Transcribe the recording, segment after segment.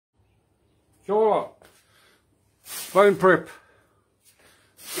Sure. Bone prep.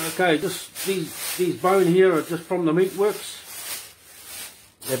 Okay, just these bone here are just from the meatworks.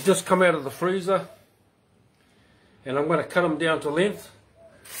 They've just come out of the freezer, and I'm going to cut them down to length.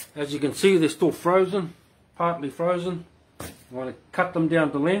 As you can see, they're still frozen, partly frozen. I'm going to cut them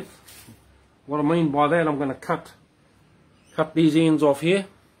down to length. What I mean by that, I'm going to cut these ends off here,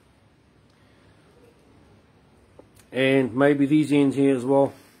 and maybe these ends here as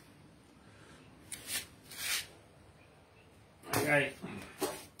well. Okay,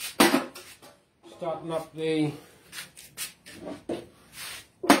 starting up the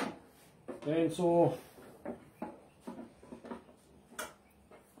bandsaw.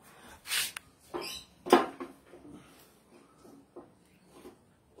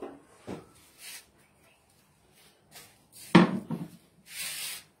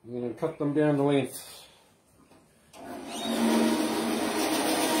 I'm going to cut them down to length.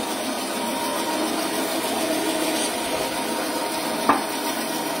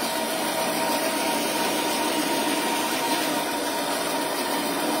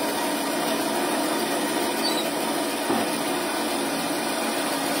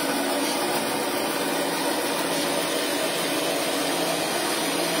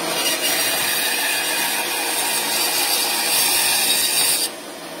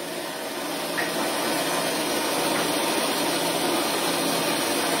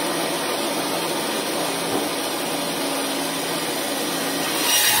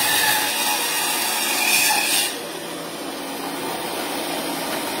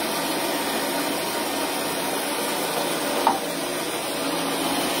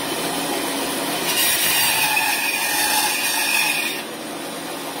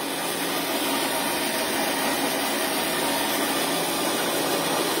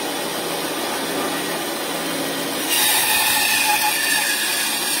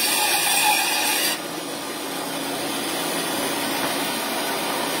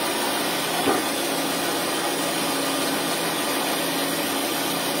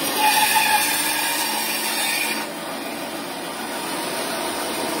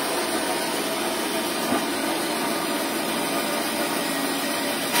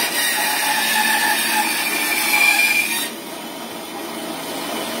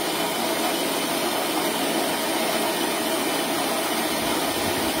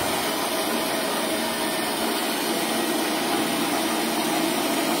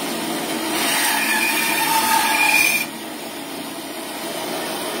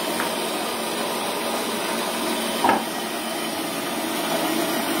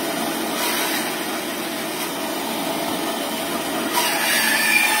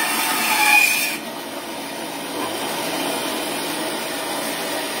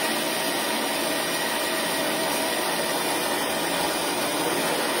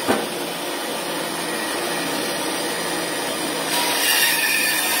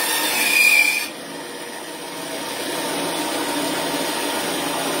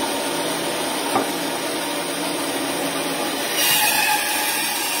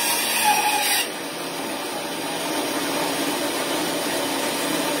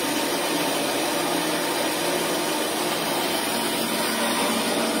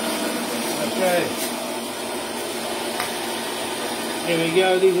 Okay, there we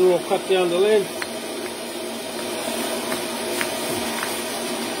go, these are all cut down to length.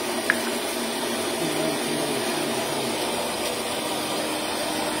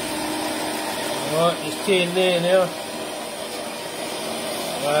 Alright, there's 10 there now.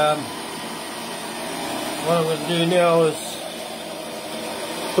 What I'm going to do now is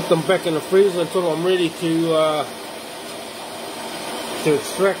put them back in the freezer until I'm ready to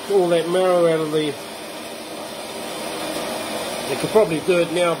extract all that marrow out of the. You could probably do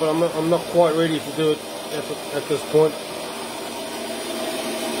it now, but I'm not quite ready to do it at this point.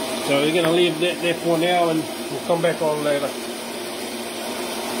 So we're going to leave that there for now, and we'll come back on later.